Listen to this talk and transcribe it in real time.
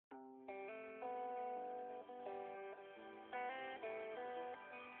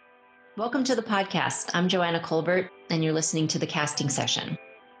Welcome to the podcast. I'm Joanna Colbert, and you're listening to The Casting Session.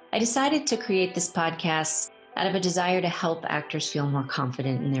 I decided to create this podcast out of a desire to help actors feel more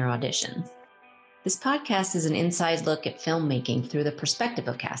confident in their auditions. This podcast is an inside look at filmmaking through the perspective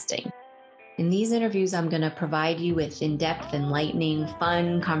of casting. In these interviews, I'm going to provide you with in-depth, enlightening,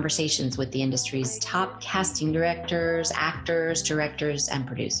 fun conversations with the industry's top casting directors, actors, directors, and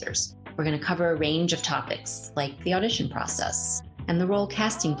producers. We're going to cover a range of topics like the audition process and the role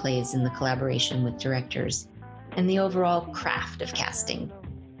casting plays in the collaboration with directors and the overall craft of casting.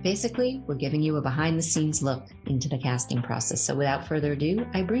 Basically, we're giving you a behind-the-scenes look into the casting process. So without further ado,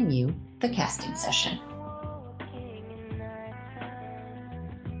 I bring you The Casting Session.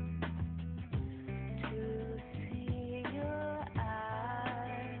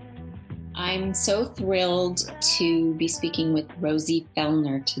 I'm so thrilled to be speaking with Rosie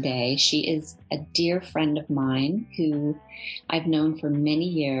Fellner today. She is a dear friend of mine who I've known for many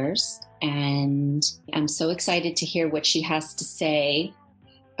years, and I'm so excited to hear what she has to say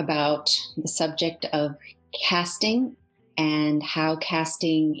about the subject of casting and how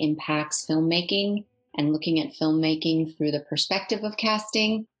casting impacts filmmaking and looking at filmmaking through the perspective of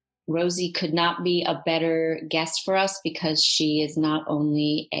casting. Rosie could not be a better guest for us because she is not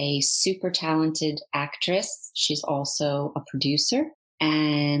only a super talented actress, she's also a producer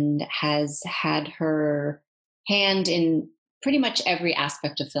and has had her hand in pretty much every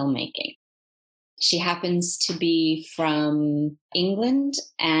aspect of filmmaking. She happens to be from England,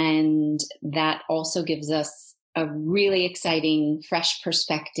 and that also gives us a really exciting, fresh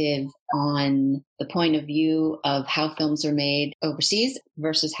perspective on the point of view of how films are made overseas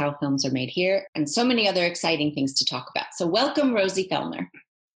versus how films are made here, and so many other exciting things to talk about. So welcome, Rosie Fellner.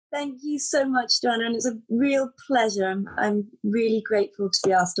 Thank you so much, Joanna, and it's a real pleasure. I'm really grateful to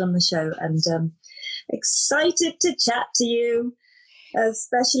be asked on the show and excited to chat to you,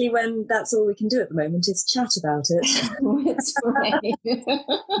 especially when that's all we can do at the moment is chat about it. That's right.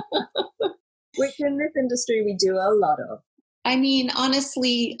 Which in this industry we do a lot of. I mean,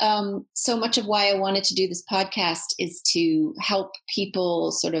 honestly, so much of why I wanted to do this podcast is to help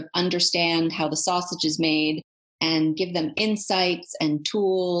people sort of understand how the sausage is made and give them insights and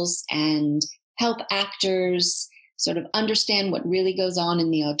tools and help actors sort of understand what really goes on in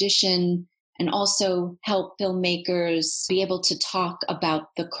the audition, and also help filmmakers be able to talk about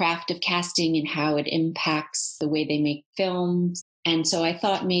the craft of casting and how it impacts the way they make films. And so I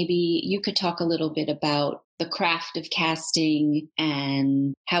thought maybe you could talk a little bit about the craft of casting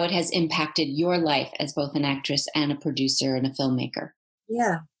and how it has impacted your life as both an actress and a producer and a filmmaker.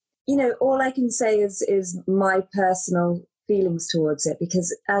 Yeah. You know, all I can say is my personal feelings towards it,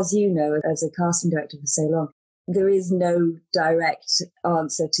 because as you know, as a casting director for so long, there is no direct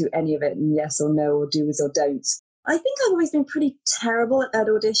answer to any of it, and yes or no, or do's or don'ts. I think I've always been pretty terrible at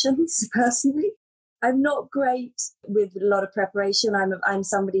auditions, personally. I'm not great with a lot of preparation. I'm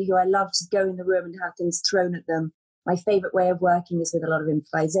somebody who I love to go in the room and have things thrown at them. My favourite way of working is with a lot of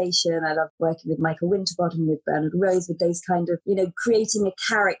improvisation. I love working with Michael Winterbottom, with Bernard Rose, with those kind of, creating a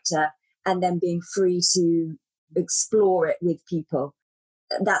character and then being free to explore it with people.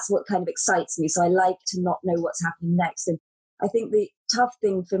 That's what kind of excites me. So I like to not know what's happening next. And I think the tough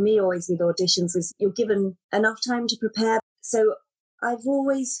thing for me always with auditions is you're given enough time to prepare. So I've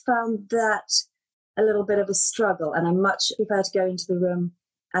always found that a little bit of a struggle, and I much prefer to go into the room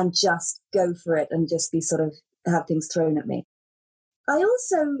and just go for it and just be sort of have things thrown at me. I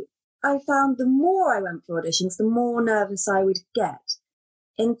found the more I went for auditions, the more nervous I would get,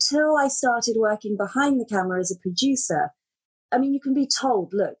 until I started working behind the camera as a producer. I mean, you can be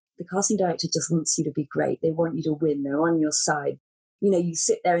told, look, the casting director just wants you to be great. They want you to win. They're on your side. You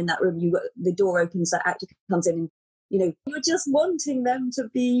sit there in that room, the door opens, that actor comes in, and, you're just wanting them to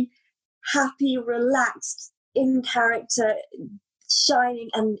be happy, relaxed, in character, shining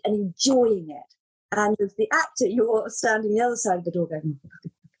and enjoying it. And as the actor, you're standing the other side of the door going,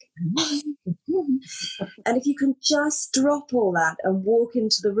 and if you can just drop all that and walk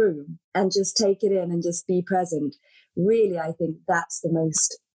into the room and just take it in and just be present, really, I think that's the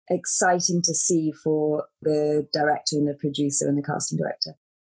most exciting to see for the director and the producer and the casting director.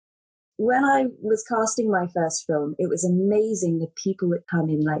 When I was casting my first film, it was amazing the people that come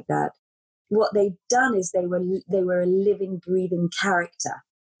in like that. What they'd done is they were a living, breathing character.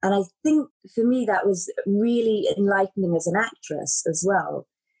 And I think for me that was really enlightening as an actress as well,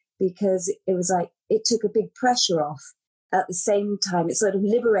 because it was like it took a big pressure off at the same time. It sort of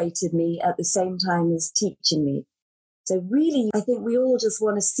liberated me at the same time as teaching me. So really, I think we all just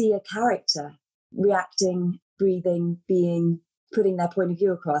want to see a character reacting, breathing, being, putting their point of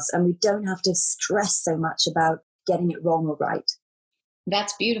view across. And we don't have to stress so much about getting it wrong or right.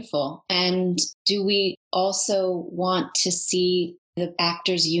 That's beautiful. And do we also want to see the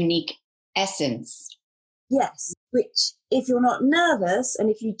actor's unique essence? Yes, which if you're not nervous and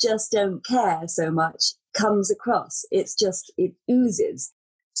if you just don't care so much, comes across. It oozes.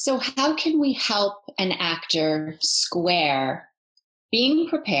 So, how can we help an actor square being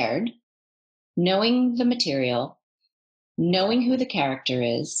prepared, knowing the material, knowing who the character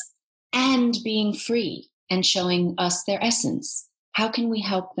is, and being free and showing us their essence? How can we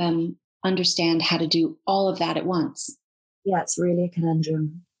help them understand how to do all of that at once? Yeah, it's really a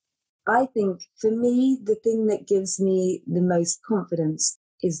conundrum. I think for me, the thing that gives me the most confidence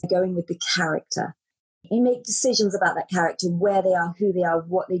is going with the character. You make decisions about that character, where they are, who they are,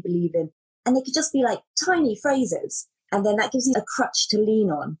 what they believe in. And they could just be like tiny phrases. And then that gives you a crutch to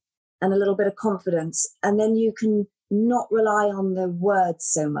lean on and a little bit of confidence. And then you can not rely on the words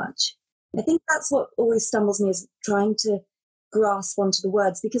so much. I think that's what always stumbles me, is trying to grasp onto the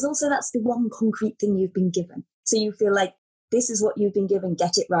words, because also that's the one concrete thing you've been given. So you feel like this is what you've been given,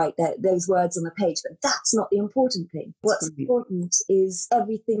 get it right, those words on the page. But that's not the important thing. What's important is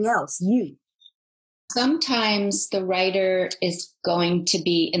everything else, you. Sometimes the writer is going to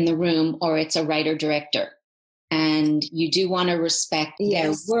be in the room, or it's a writer-director, and you do want to respect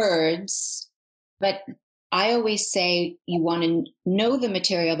their words. But I always say you want to know the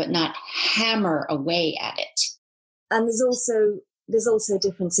material, but not hammer away at it. And there's also a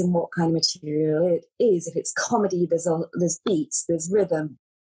difference in what kind of material it is. If it's comedy, there's beats, there's rhythm.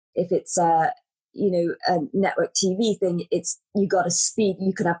 If it's a network TV thing, you got to speed.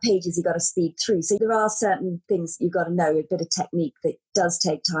 You could have pages you got to speed through. So there are certain things you got to know, a bit of technique that does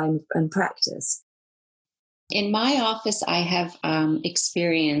take time and practice. In my office, I have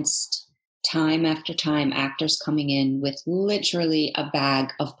experienced time after time actors coming in with literally a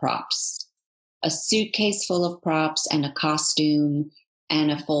bag of props, a suitcase full of props and a costume and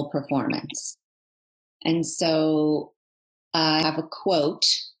a full performance. And so I have a quote,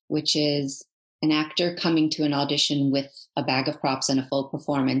 which is, an actor coming to an audition with a bag of props and a full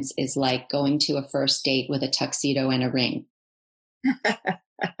performance is like going to a first date with a tuxedo and a ring.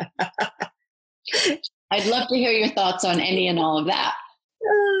 I'd love to hear your thoughts on any and all of that.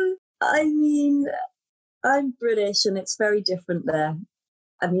 I mean, I'm British and it's very different there.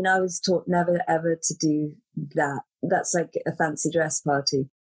 I mean, I was taught never ever to do that. That's like a fancy dress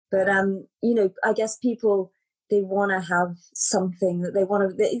party. But, I guess people, they want to have something that they want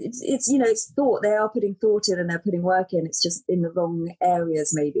to, it's thought. They are putting thought in and they're putting work in. It's just in the wrong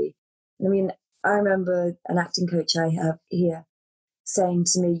areas, maybe. I mean, I remember an acting coach I have here saying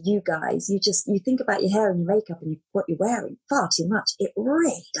to me, you guys, you think about your hair and your makeup and what you're wearing far too much. It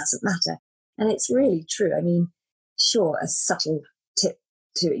really doesn't matter. And it's really true. I mean, sure, a subtle tip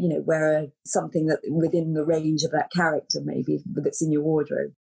to, wear something that within the range of that character, maybe that's in your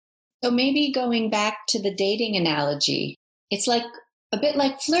wardrobe. So maybe going back to the dating analogy, it's like a bit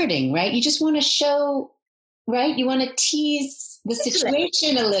like flirting, right? You just want to show, right? You want to tease the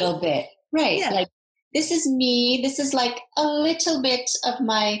situation a little bit, right? Yeah. Like, this is me. This is like a little bit of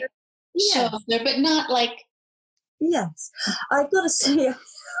my shoulder, but not like. Yes. I've got to say,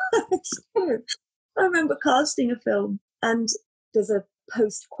 I remember casting a film and there's a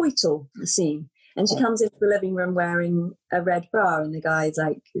post-coital scene. And she comes into the living room wearing a red bra and the guy's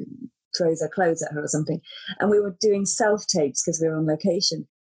like throws her clothes at her or something. And we were doing self-tapes because we were on location.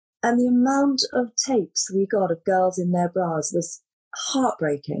 And the amount of tapes we got of girls in their bras was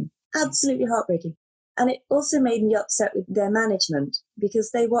heartbreaking, absolutely heartbreaking. And it also made me upset with their management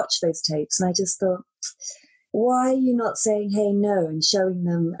because they watched those tapes. And I just thought, why are you not saying, hey, no, and showing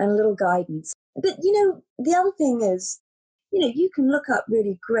them a little guidance? But, the other thing is, you can look up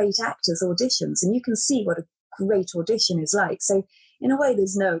really great actors' auditions and you can see what a great audition is like. So in a way,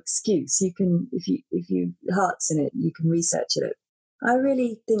 there's no excuse. You can, if you heart's in it, you can research it. I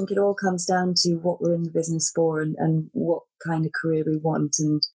really think it all comes down to what we're in the business for and what kind of career we want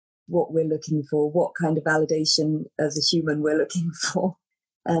and what we're looking for, what kind of validation as a human we're looking for.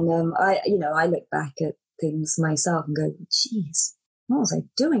 And I look back at things myself and go, geez, what was I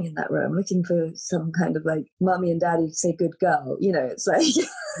doing in that room? Looking for some kind of like mummy and daddy to say good girl. It's like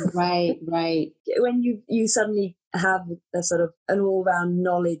right. When you suddenly have a sort of an all-round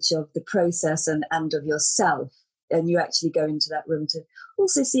knowledge of the process and of yourself, and you actually go into that room to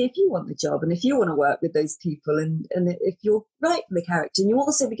also see if you want the job and if you want to work with those people and if you're right for the character. And you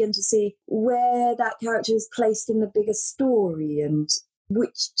also begin to see where that character is placed in the bigger story and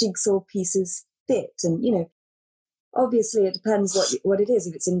which jigsaw pieces fit. And, obviously it depends what it is.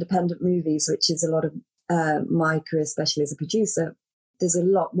 If it's independent movies, which is a lot of my career, especially as a producer, there's a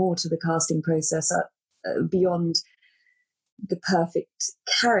lot more to the casting process beyond the perfect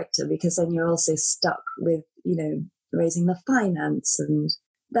character, because then you're also stuck with, raising the finance and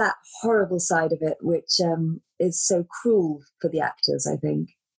that horrible side of it, which is so cruel for the actors, I think.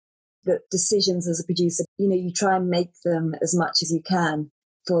 That decisions as a producer, you try and make them as much as you can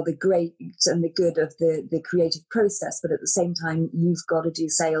for the great and the good of the creative process. But at the same time, you've got to do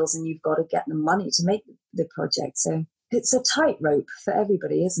sales and you've got to get the money to make the project. So it's a tightrope for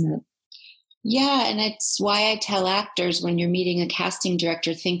everybody, isn't it? Yeah, and it's why I tell actors when you're meeting a casting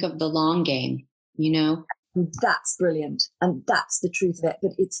director, think of the long game, That's brilliant. And that's the truth of it.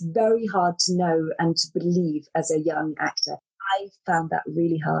 But it's very hard to know and to believe as a young actor. I found that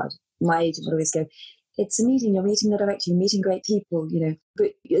really hard. My agent would always go, it's a meeting, you're meeting the director, you're meeting great people,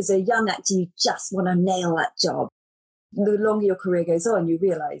 But as a young actor, you just want to nail that job. The longer your career goes on, you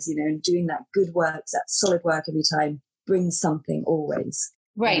realize, doing that good work, that solid work every time brings something always.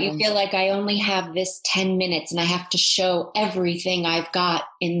 Right. You feel like I only have this 10 minutes and I have to show everything I've got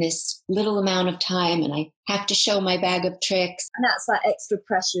in this little amount of time, and I have to show my bag of tricks. And that's that extra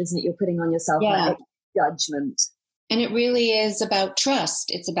pressure, isn't it? You're putting on yourself, that extra judgment. And it really is about trust.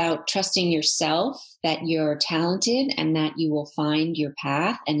 It's about trusting yourself that you're talented and that you will find your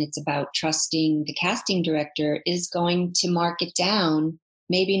path. And it's about trusting the casting director is going to mark it down,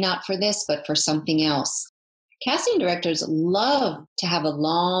 maybe not for this, but for something else. Casting directors love to have a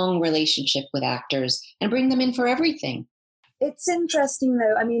long relationship with actors and bring them in for everything. It's interesting,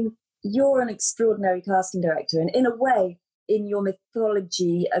 though. I mean, you're an extraordinary casting director, and in a way, in your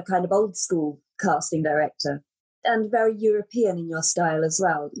mythology, a kind of old school casting director, and very European in your style as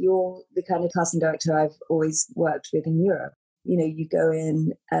well. You're the kind of casting director I've always worked with in Europe. You go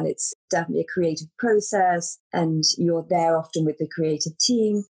in and it's definitely a creative process, and you're there often with the creative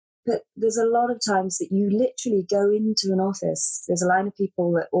team. But there's a lot of times that you literally go into an office. There's a line of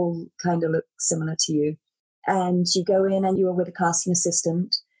people that all kind of look similar to you. And you go in and you're with a casting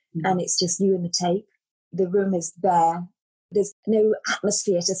assistant, and it's just you and the tape. The room is bare. There's no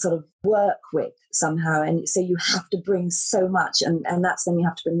atmosphere to sort of work with somehow. And so you have to bring so much. And that's when you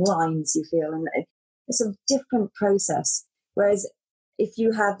have to bring lines, you feel. And it's a different process. Whereas if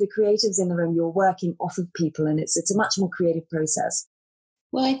you have the creatives in the room, you're working off of people, and it's a much more creative process.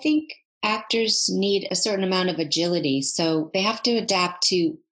 Well, I think actors need a certain amount of agility. So they have to adapt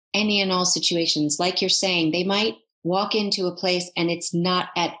to any and all situations. Like you're saying, they might walk into a place and it's not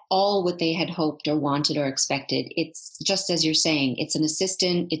at all what they had hoped or wanted or expected. It's just as you're saying, it's an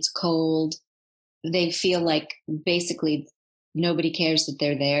assistant, it's cold. They feel like basically nobody cares that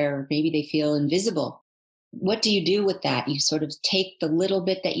they're there, or maybe they feel invisible. What do you do with that? You sort of take the little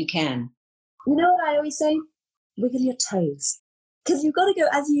bit that you can. You know what I always say? Wiggle your toes. Because you've got to go,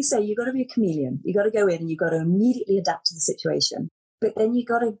 as you say, you've got to be a chameleon. You've got to go in and you've got to immediately adapt to the situation. But then you've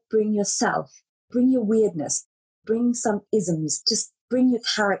got to bring yourself, bring your weirdness, bring some isms, just bring your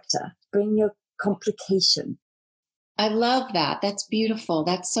character, bring your complication. I love that. That's beautiful.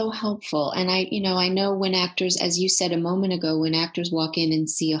 That's so helpful. And I know when actors, as you said a moment ago, when actors walk in and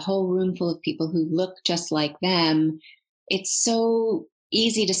see a whole room full of people who look just like them, it's so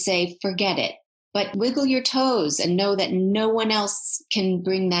easy to say, forget it. But wiggle your toes and know that no one else can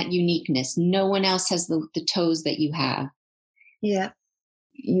bring that uniqueness. No one else has the toes that you have. Yeah.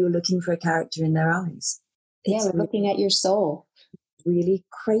 You're looking for a character in their eyes. We're looking at your soul. Really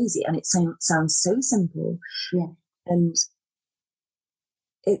crazy. And it sounds so simple. Yeah. And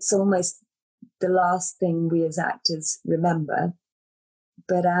it's almost the last thing we as actors remember.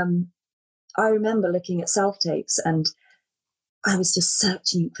 But I remember looking at self-tapes and I was just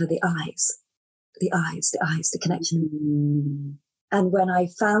searching for the eyes, the connection. And when I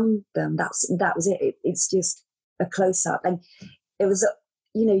found them, that was it. It's just a close-up. And it was,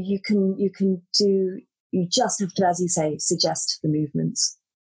 you just have to, as you say, suggest the movements.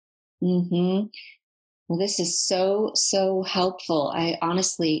 Mm-hmm. Well, this is so, so helpful. I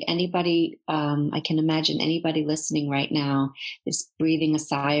honestly, anybody, I can imagine anybody listening right now is breathing a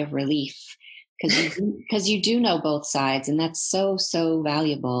sigh of relief because you do know both sides, and that's so, so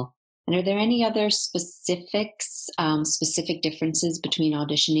valuable. And are there any other specific differences between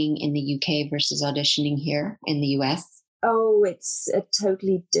auditioning in the UK versus auditioning here in the US? Oh, it's a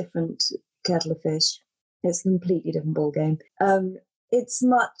totally different kettle of fish. It's a completely different ballgame. It's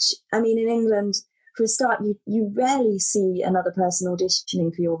much, in England, for a start, you rarely see another person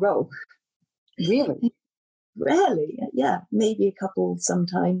auditioning for your role. Really? Rarely, yeah. Maybe a couple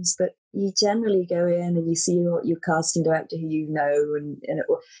sometimes, but you generally go in and you see your casting director who you know,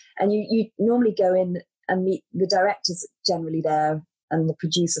 and you normally go in and meet the directors generally there and the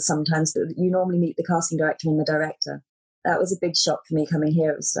producer sometimes, but you normally meet the casting director and the director. That was a big shock for me coming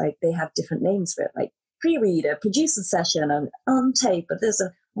here. It was like they have different names for it, like pre-read, a producer session, and on tape. But I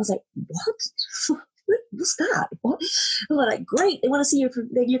was like, what? What's that? What? And they're like, great. They want to see you.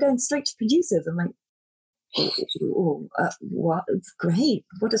 You're going straight to producers. I'm like, what? Great.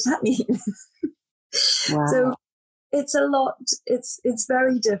 What does that mean? Wow. So it's a lot. It's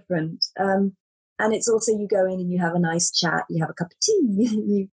very different. And it's also, you go in and you have a nice chat. You have a cup of tea.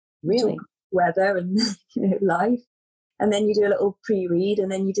 You Really? talk weather and life. And then you do a little pre-read,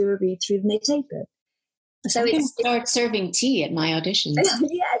 and then you do a read through, and they tape it. So we can start serving tea at my auditions. Yes,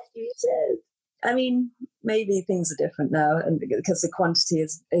 you should. I mean, maybe things are different now, and because the quantity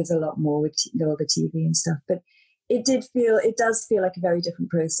is a lot more with all the TV and stuff. But it does feel like a very different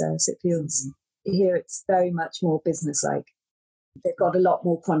process. It feels here it's very much more business-like. They've got a lot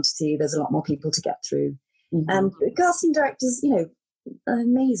more quantity. There's a lot more people to get through, and the casting directors, are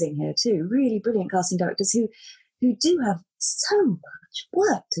amazing here too. Really brilliant casting directors who do have so much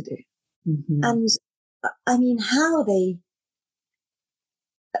work to do, and I mean, how they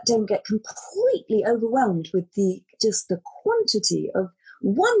don't get completely overwhelmed with the quantity of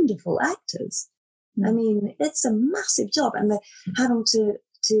wonderful actors. I mean, it's a massive job, and they're having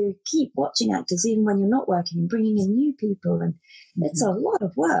to keep watching actors even when you're not working, and bringing in new people, and it's a lot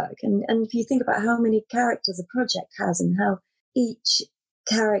of work. And if you think about how many characters a project has, and how each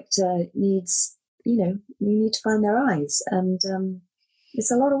character needs, you need to find their eyes, and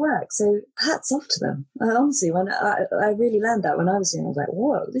it's a lot of work. So hats off to them. Honestly, when I really learned that when I was young, I was like,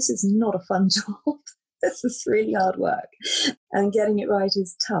 whoa, this is not a fun job. This is really hard work. And getting it right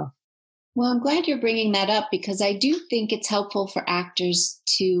is tough. Well, I'm glad you're bringing that up, because I do think it's helpful for actors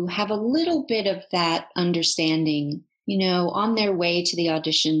to have a little bit of that understanding, on their way to the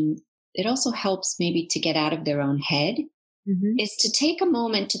audition. It also helps maybe to get out of their own head, is to take a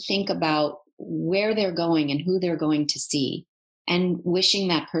moment to think about where they're going and who they're going to see, and wishing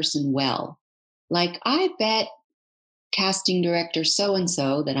that person well. Like, I bet casting director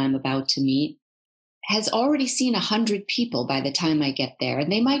so-and-so that I'm about to meet has already seen 100 people by the time I get there,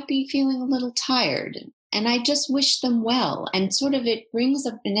 and they might be feeling a little tired. And I just wish them well. And sort of it brings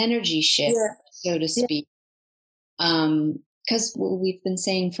up an energy shift, so to speak. Because what we've been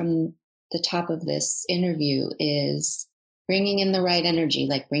saying from the top of this interview is bringing in the right energy,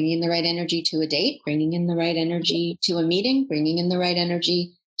 like bringing in the right energy to a date, bringing in the right energy to a meeting, bringing in the right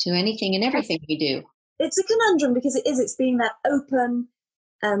energy to anything and everything we do. It's a conundrum, because it's being that open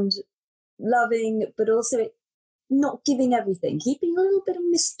and loving, but also not giving everything, keeping a little bit of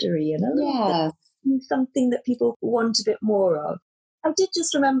mystery and a little bit something that people want a bit more of. I did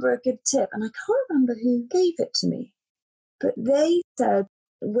just remember a good tip, and I can't remember who gave it to me, but they said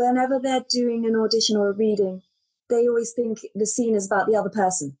whenever they're doing an audition or a reading, they always think the scene is about the other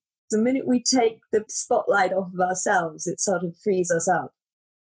person. The minute we take the spotlight off of ourselves, it sort of frees us up.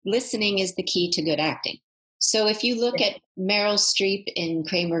 Listening is the key to good acting. So if you look at Meryl Streep in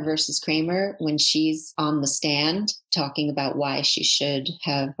Kramer versus Kramer, when she's on the stand talking about why she should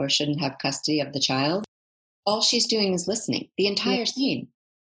have or shouldn't have custody of the child, all she's doing is listening the entire scene.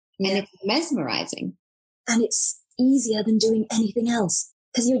 And it's mesmerizing. And it's easier than doing anything else,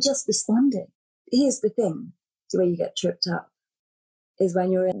 because you're just responding. Here's the thing, the way you get tripped up is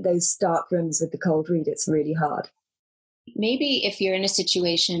when you're in those stark rooms with the cold read. It's really hard. Maybe if you're in a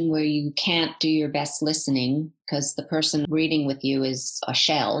situation where you can't do your best listening because the person reading with you is a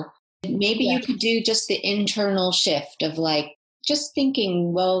shell, maybe you could do just the internal shift of like, just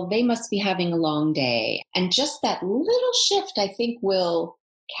thinking, well, they must be having a long day. And just that little shift, I think, will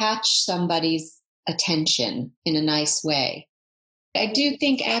catch somebody's attention in a nice way. I do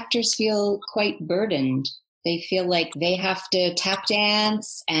think actors feel quite burdened. They feel like they have to tap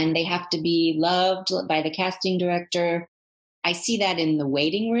dance and they have to be loved by the casting director. I see that in the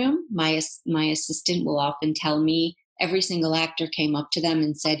waiting room. My assistant will often tell me every single actor came up to them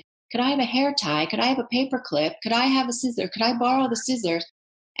and said, could I have a hair tie? Could I have a paper clip? Could I have a scissor? Could I borrow the scissors?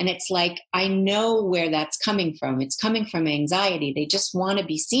 And it's like, I know where that's coming from. It's coming from anxiety. They just want to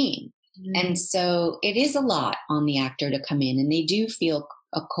be seen. And so it is a lot on the actor to come in, and they do feel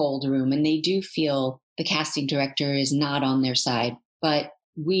a cold room, and they do feel the casting director is not on their side. But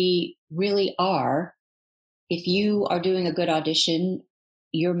we really are. If you are doing a good audition,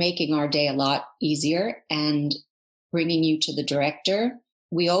 you're making our day a lot easier and bringing you to the director.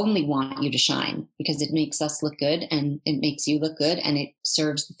 We only want you to shine because it makes us look good and it makes you look good and it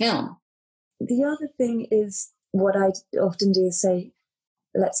serves the film. The other thing is what I often do is say,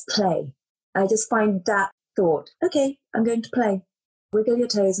 let's play. I just find that thought, okay, I'm going to play. Wiggle your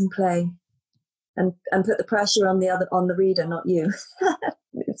toes and play. And put the pressure on the reader, not you.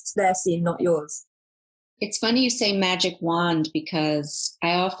 It's their scene, not yours. It's funny you say magic wand because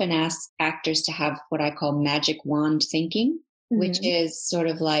I often ask actors to have what I call magic wand thinking, which is sort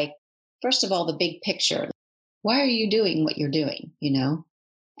of like, first of all, the big picture. Why are you doing what you're doing,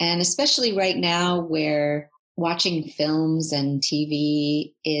 And especially right now where watching films and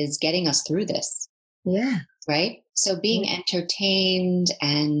TV is getting us through this. Yeah. Right? So being entertained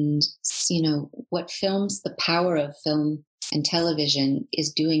and, what films, the power of film and television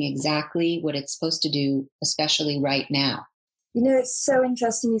is doing exactly what it's supposed to do, especially right now. It's so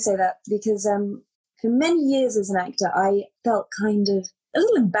interesting you say that because for many years as an actor, I felt kind of a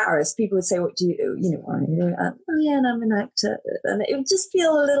little embarrassed. People would say, what do you do? Oh yeah, and I'm an actor. And it would just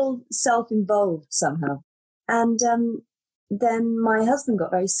feel a little self-involved somehow. And then my husband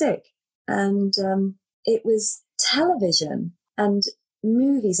got very sick and it was television and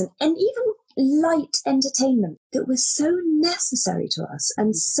movies and even light entertainment that was so necessary to us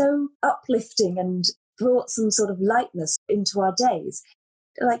and so uplifting and brought some sort of lightness into our days.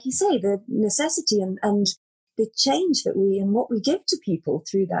 Like you say, the necessity and the change that and what we give to people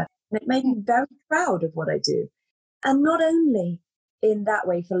through that. And it made me very proud of what I do. And not only in that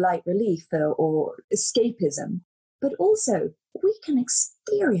way for light relief or escapism, but also we can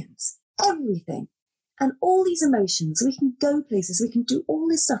experience everything and all these emotions. We can go places, we can do all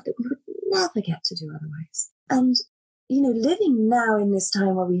this stuff that we would never get to do otherwise. And, living now in this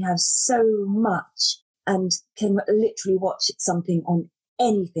time where we have so much and can literally watch something on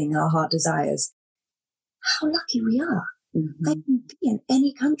anything our heart desires, how lucky we are. I can be in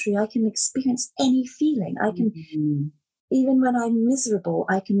any country. I can experience any feeling. I can, even when I'm miserable,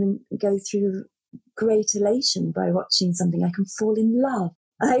 I can go through great elation by watching something. I can fall in love.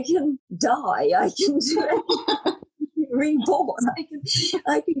 I can die. I can do reborn.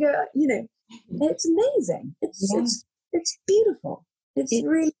 I can go, it's amazing. It's beautiful. It's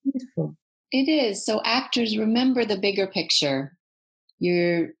really beautiful. It is. So actors, remember the bigger picture.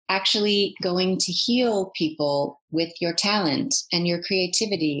 You're actually going to heal people with your talent and your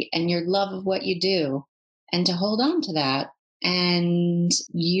creativity and your love of what you do, and to hold on to that. And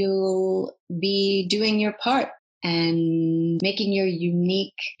you'll be doing your part and making your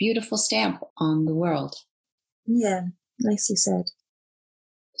unique, beautiful stamp on the world. Yeah, nicely said.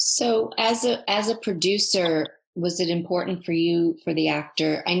 So as a producer, was it important for you, for the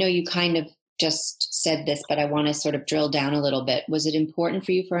actor? I know you kind of just said this, but I want to sort of drill down a little bit. Was it important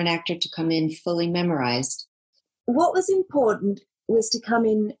for you for an actor to come in fully memorized? What was important was to come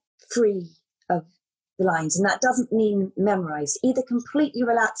in free of the lines. And that doesn't mean memorized, either completely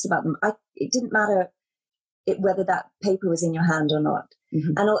relaxed about them. It didn't matter whether that paper was in your hand or not.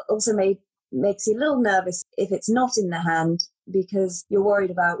 And also makes you a little nervous if it's not in the hand, because you're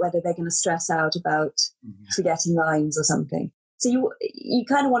worried about whether they're going to stress out about forgetting lines or something. So you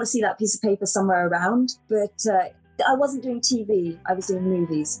kind of want to see that piece of paper somewhere around. But I wasn't doing TV, I was doing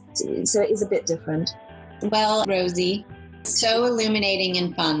movies. So it is a bit different. Well, Rosie, so illuminating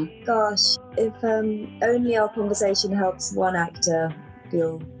and fun. Gosh, if only our conversation helps one actor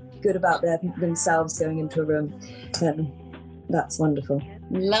feel good about themselves going into a room, then that's wonderful.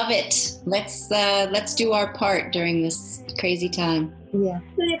 Love it. Let's do our part during this crazy time. Yeah.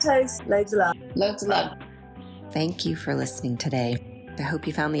 To your toes. Loads of love. Loads of love. Thank you for listening today. I hope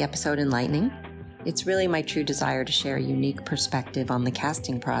you found the episode enlightening. It's really my true desire to share a unique perspective on the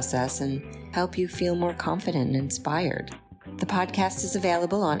casting process and help you feel more confident and inspired. The podcast is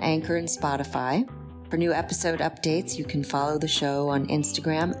available on Anchor and Spotify. For new episode updates, you can follow the show on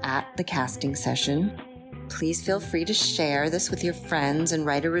Instagram @thecasting_session. Please feel free to share this with your friends and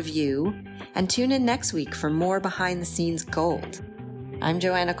write a review. And tune in next week for more behind-the-scenes gold. I'm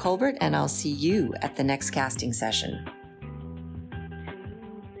Joanna Colbert, and I'll see you at the next casting session.